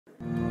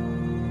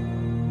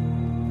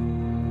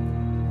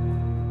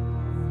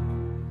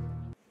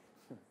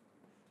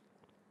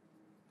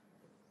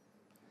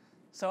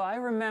So I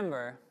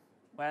remember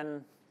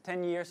when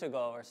 10 years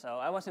ago or so,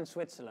 I was in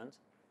Switzerland.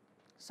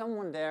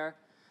 Someone there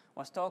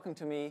was talking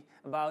to me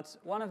about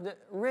one of the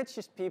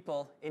richest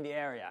people in the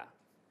area.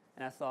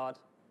 And I thought,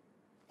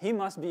 he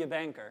must be a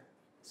banker.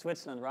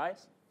 Switzerland, right?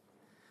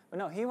 But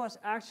no, he was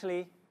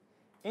actually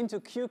into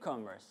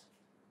cucumbers.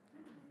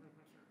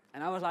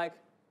 And I was like,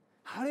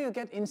 how do you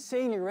get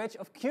insanely rich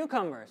of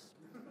cucumbers?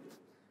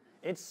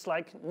 It's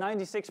like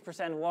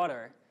 96%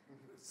 water.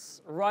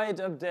 It's right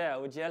up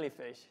there with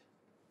jellyfish.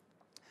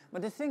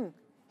 But the thing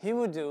he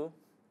would do,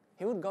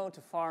 he would go to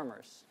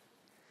farmers.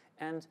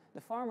 And the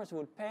farmers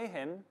would pay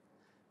him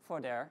for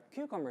their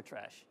cucumber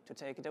trash to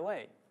take it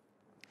away.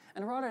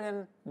 And rather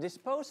than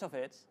dispose of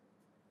it,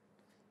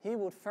 he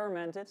would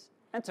ferment it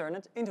and turn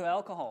it into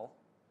alcohol,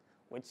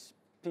 which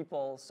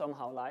people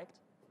somehow liked.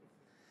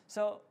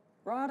 So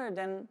rather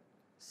than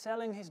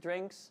selling his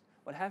drinks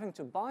but having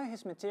to buy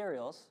his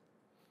materials,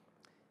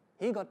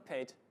 he got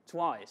paid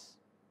twice.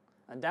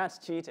 And that's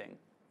cheating.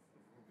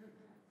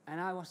 And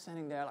I was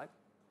standing there like,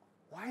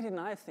 why didn't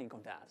I think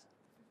of that?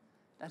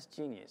 That's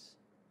genius.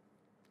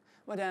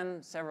 But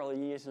then several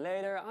years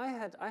later, I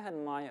had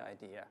my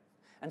idea.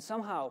 And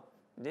somehow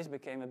this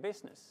became a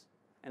business.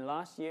 And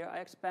last year I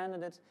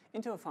expanded it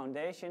into a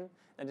foundation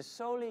that is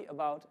solely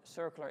about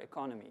circular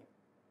economy.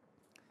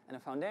 And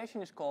the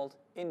foundation is called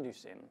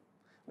INDUSYM,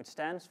 which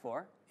stands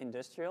for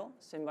Industrial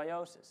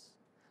Symbiosis.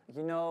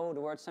 You know the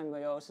word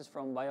symbiosis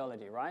from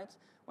biology, right?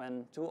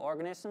 When two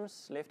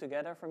organisms live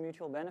together for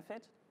mutual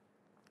benefit.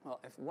 Well,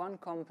 if one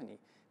company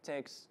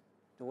takes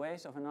the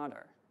waste of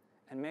another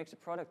and makes a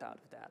product out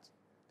of that,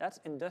 that's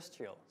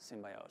industrial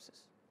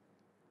symbiosis.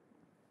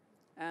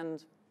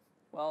 And,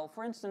 well,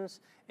 for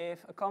instance,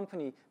 if a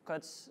company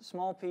cuts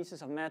small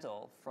pieces of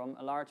metal from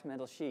a large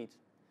metal sheet,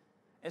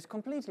 it's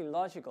completely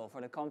logical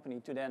for the company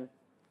to then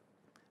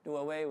do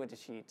away with the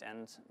sheet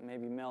and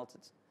maybe melt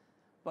it.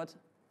 But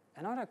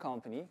another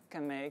company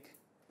can make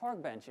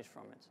park benches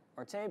from it,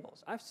 or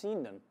tables. I've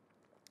seen them.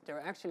 They're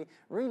actually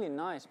really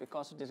nice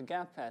because of this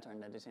gap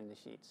pattern that is in the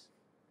sheets.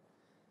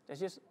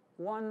 There's just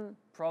one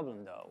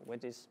problem, though,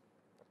 with this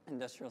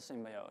industrial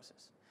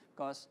symbiosis.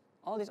 Because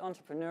all these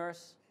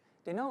entrepreneurs,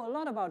 they know a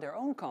lot about their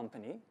own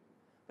company,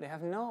 but they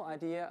have no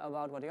idea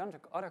about what the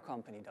other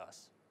company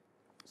does.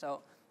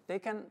 So they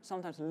can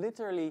sometimes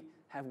literally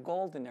have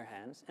gold in their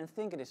hands and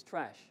think it is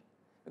trash,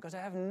 because they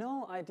have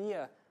no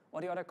idea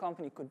what the other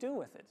company could do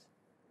with it.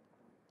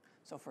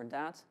 So for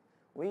that,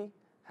 we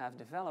have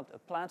developed a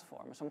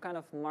platform, some kind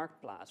of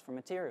marktplaats for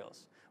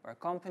materials, where a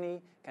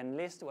company can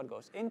list what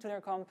goes into their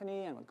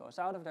company and what goes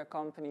out of their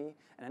company,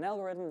 and an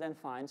algorithm then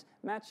finds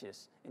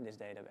matches in this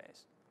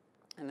database.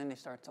 And then they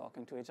start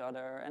talking to each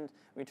other, and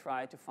we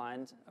try to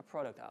find a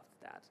product out of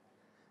that.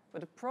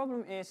 But the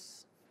problem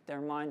is their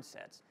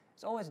mindset.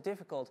 It's always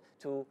difficult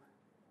to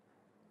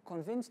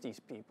convince these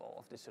people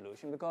of the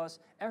solution, because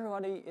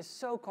everybody is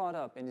so caught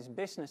up in this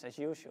business as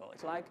usual.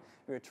 It's like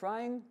we're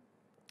trying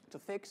to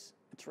fix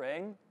a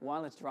train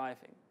while it's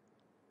driving,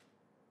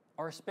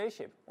 or a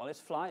spaceship while it's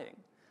flying.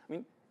 I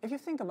mean, if you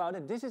think about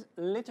it, this is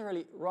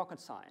literally rocket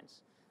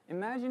science.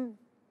 Imagine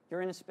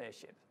you're in a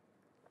spaceship.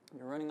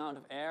 You're running out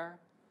of air,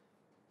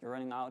 you're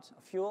running out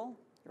of fuel,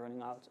 you're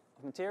running out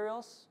of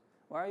materials.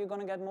 Where are you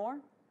going to get more?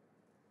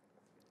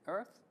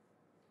 Earth?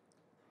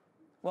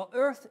 Well,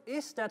 Earth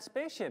is that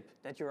spaceship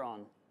that you're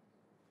on.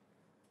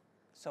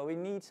 So we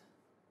need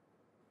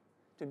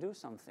to do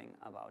something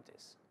about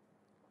this.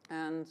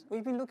 And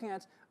we've been looking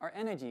at our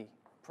energy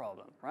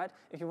problem, right?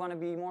 If you want to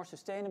be more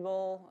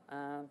sustainable,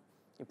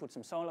 you put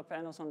some solar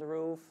panels on the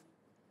roof.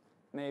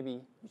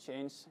 Maybe you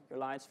change your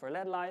lights for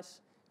LED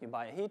lights. You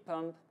buy a heat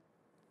pump.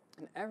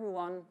 And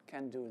everyone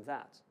can do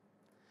that.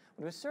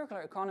 But with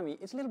circular economy,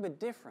 it's a little bit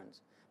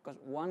different. Because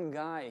one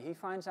guy, he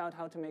finds out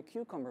how to make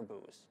cucumber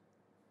booze.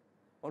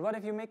 But what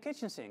if you make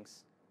kitchen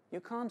sinks?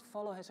 You can't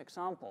follow his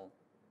example.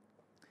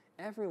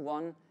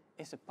 Everyone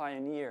is a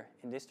pioneer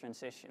in this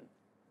transition.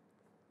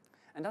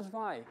 And that's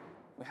why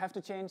we have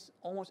to change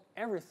almost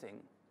everything.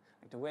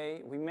 Like the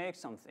way we make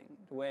something,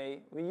 the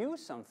way we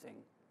use something,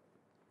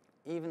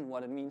 even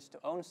what it means to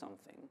own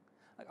something.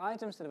 Like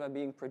items that are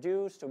being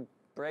produced to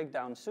break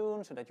down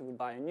soon so that you would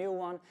buy a new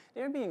one,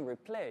 they're being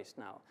replaced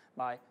now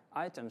by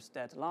items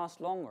that last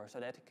longer so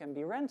that it can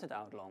be rented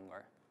out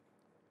longer.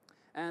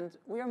 And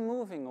we are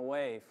moving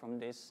away from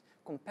this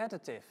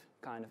competitive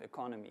kind of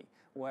economy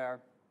where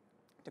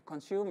the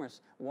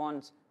consumers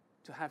want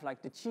to have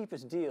like the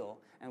cheapest deal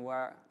and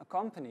where a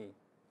company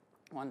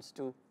wants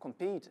to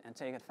compete and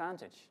take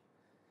advantage.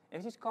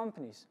 If these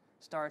companies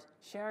start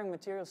sharing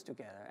materials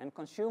together and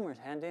consumers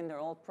hand in their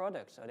old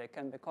products so they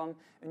can become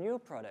a new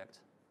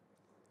product,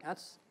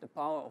 that's the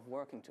power of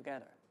working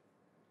together.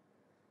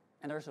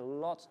 And there's a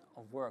lot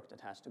of work that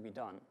has to be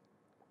done.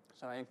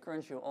 So I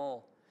encourage you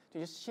all to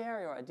just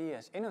share your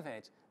ideas,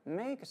 innovate,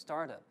 make a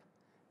startup.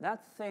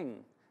 That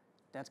thing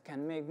that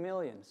can make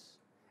millions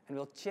and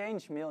will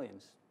change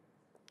millions.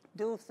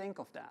 Do think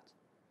of that.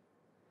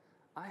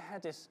 I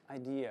had this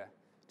idea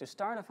to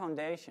start a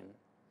foundation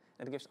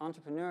that gives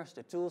entrepreneurs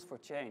the tools for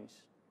change.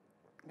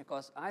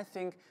 Because I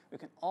think we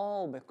can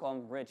all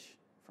become rich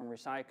from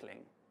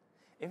recycling.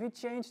 If we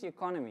change the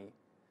economy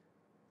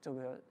to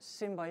a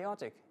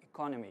symbiotic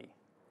economy,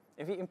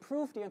 if we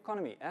improve the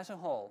economy as a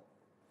whole,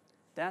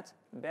 that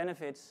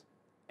benefits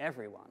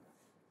everyone.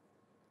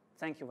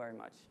 Thank you very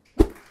much.